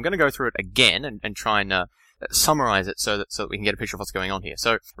description. So I'm going to go through it again and try and summarize it so that we can get a picture of what's going on here.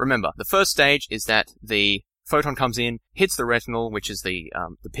 So remember, the first stage is that the photon comes in, hits the retinal, which is the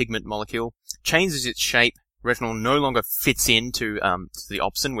pigment molecule, changes its shape. Retinal no longer fits into the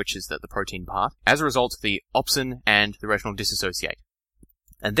opsin, which is the protein part. As a result, the opsin and the retinal dissociate.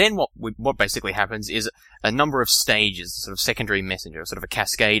 And then what basically happens is a number of stages, sort of secondary messenger, sort of a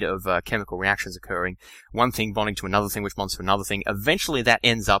cascade of chemical reactions occurring, one thing bonding to another thing, which bonds to another thing. Eventually that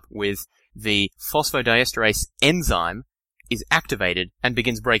ends up with the phosphodiesterase enzyme is activated and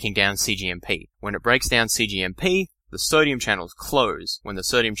begins breaking down cGMP. When it breaks down cGMP, the sodium channels close. When the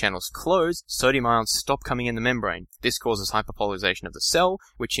sodium channels close, sodium ions stop coming in the membrane. This causes hyperpolarization of the cell,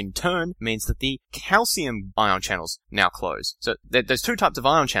 which in turn means that the calcium ion channels now close. So there's two types of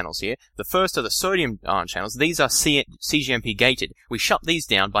ion channels here. The first are the sodium ion channels. These are cGMP gated. We shut these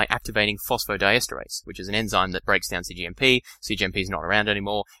down by activating phosphodiesterase, which is an enzyme that breaks down cGMP. cGMP is not around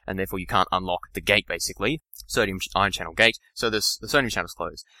anymore, and therefore you can't unlock the gate, basically. Sodium ion channel gate, so the sodium channels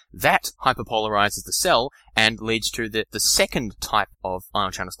close. That hyperpolarizes the cell and leads to the second type of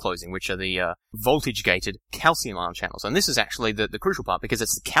ion channels closing, which are the voltage-gated calcium ion channels. And this is actually the crucial part, because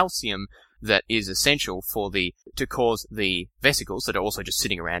it's the calcium that is essential to cause the vesicles that are also just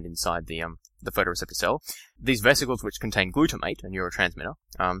sitting around inside the photoreceptor cell. These vesicles, which contain glutamate, a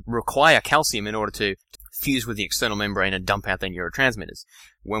neurotransmitter, require calcium in order to fuse with the external membrane and dump out their neurotransmitters.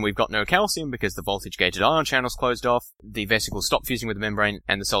 When we've got no calcium, because the voltage-gated ion channel's closed off, the vesicles stop fusing with the membrane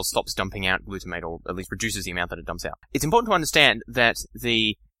and the cell stops dumping out glutamate, or at least reduces the amount that it dumps out. It's important to understand that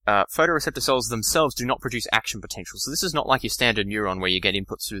the photoreceptor cells themselves do not produce action potentials. So this is not like your standard neuron where you get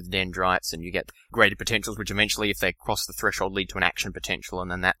inputs through the dendrites and you get graded potentials, which eventually, if they cross the threshold, lead to an action potential,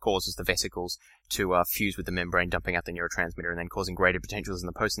 and then that causes the vesicles to fuse with the membrane, dumping out the neurotransmitter and then causing graded potentials in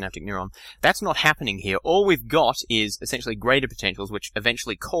the postsynaptic neuron. That's not happening here. All we've got is essentially graded potentials, which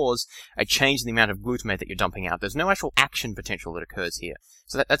eventually cause a change in the amount of glutamate that you're dumping out. There's no actual action potential that occurs here.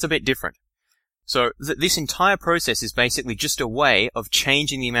 So that's a bit different. So this entire process is basically just a way of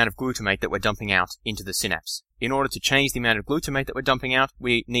changing the amount of glutamate that we're dumping out into the synapse. In order to change the amount of glutamate that we're dumping out,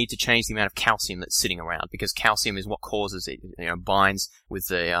 we need to change the amount of calcium that's sitting around, because calcium is what causes it, binds with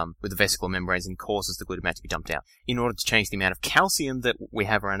the vesicle membranes and causes the glutamate to be dumped out. In order to change the amount of calcium that we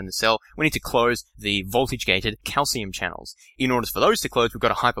have around in the cell, we need to close the voltage-gated calcium channels. In order for those to close, we've got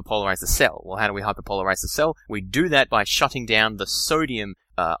to hyperpolarize the cell. Well, how do we hyperpolarize the cell? We do that by shutting down the sodium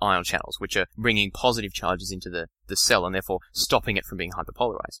ion channels, which are bringing positive charges into the cell and therefore stopping it from being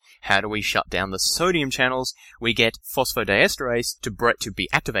hyperpolarized. How do we shut down the sodium channels? We get phosphodiesterase to be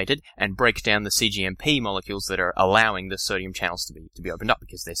activated and break down the CGMP molecules that are allowing the sodium channels to be opened up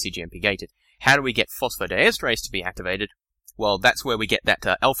because they're CGMP gated. How do we get phosphodiesterase to be activated? Well, that's where we get that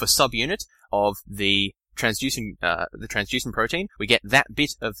alpha subunit of the transducin protein. We get that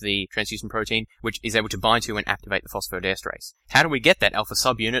bit of the transducin protein which is able to bind to and activate the phosphodiesterase. How do we get that alpha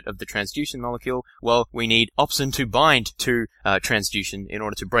subunit of the transducin molecule? Well, we need opsin to bind to transducin in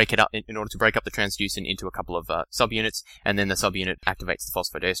order to break it up, in order to break up the transducin into a couple of subunits, and then the subunit activates the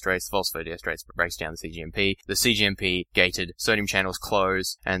phosphodiesterase. The phosphodiesterase breaks down the CGMP. The CGMP gated sodium channels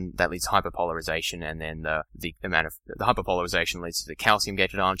close, and that leads to hyperpolarization, and then the hyperpolarization leads to the calcium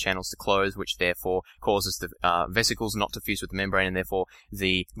gated ion channels to close, which therefore causes the vesicles not to fuse with the membrane, and therefore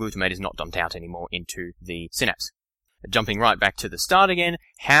the glutamate is not dumped out anymore into the synapse. Jumping right back to the start again,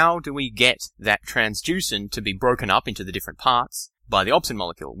 how do we get that transducin to be broken up into the different parts by the opsin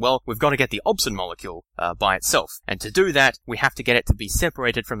molecule? Well, we've got to get the opsin molecule by itself, and to do that, we have to get it to be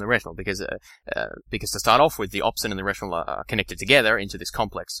separated from the retinal, because to start off with, the opsin and the retinal are connected together into this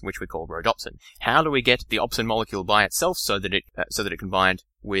complex, which we call rhodopsin. How do we get the opsin molecule by itself so that it can bind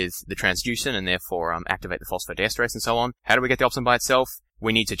with the transducin and therefore activate the phosphodiesterase and so on? How do we get the opsin by itself?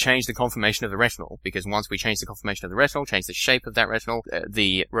 We need to change the conformation of the retinal, because once we change the conformation of the retinal, change the shape of that retinal,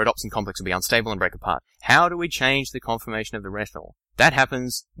 the rhodopsin complex will be unstable and break apart. How do we change the conformation of the retinal? That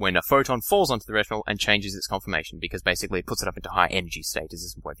happens when a photon falls onto the retinal and changes its conformation, because basically it puts it up into high energy state,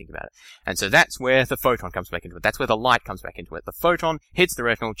 is the way to think about it. And so that's where the photon comes back into it. That's where the light comes back into it. The photon hits the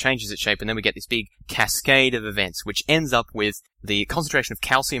retinal, changes its shape, and then we get this big cascade of events, which ends up with the concentration of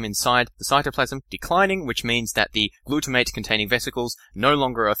calcium inside the cytoplasm declining, which means that the glutamate-containing vesicles no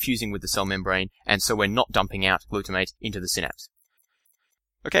longer are fusing with the cell membrane, and so we're not dumping out glutamate into the synapse.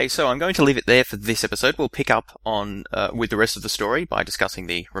 Okay, so I'm going to leave it there for this episode. We'll pick up on with the rest of the story by discussing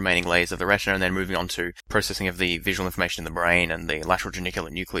the remaining layers of the retina, and then moving on to processing of the visual information in the brain and the lateral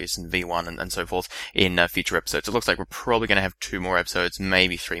genicular nucleus and V1 and so forth in future episodes. It looks like we're probably going to have 2 more episodes,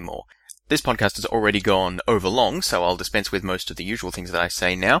 maybe 3 more. This podcast has already gone over long, so I'll dispense with most of the usual things that I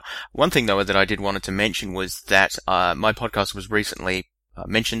say now. One thing, though, that I did wanted to mention was that my podcast was recently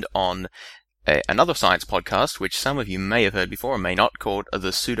mentioned on another science podcast, which some of you may have heard before or may not, called The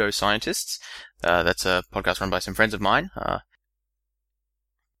Pseudoscientists. That's a podcast run by some friends of mine.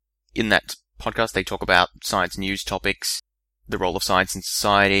 In that podcast, they talk about science news topics, the role of science in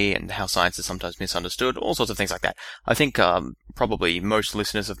society, and how science is sometimes misunderstood, all sorts of things like that. I think probably most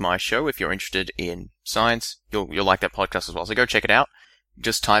listeners of my show, if you're interested in science, you'll like that podcast as well. So go check it out.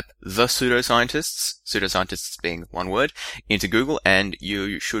 Just type The Pseudoscientists, pseudoscientists being one word, into Google, and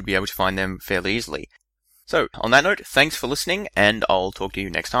you should be able to find them fairly easily. So, on that note, thanks for listening, and I'll talk to you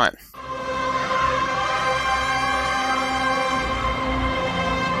next time.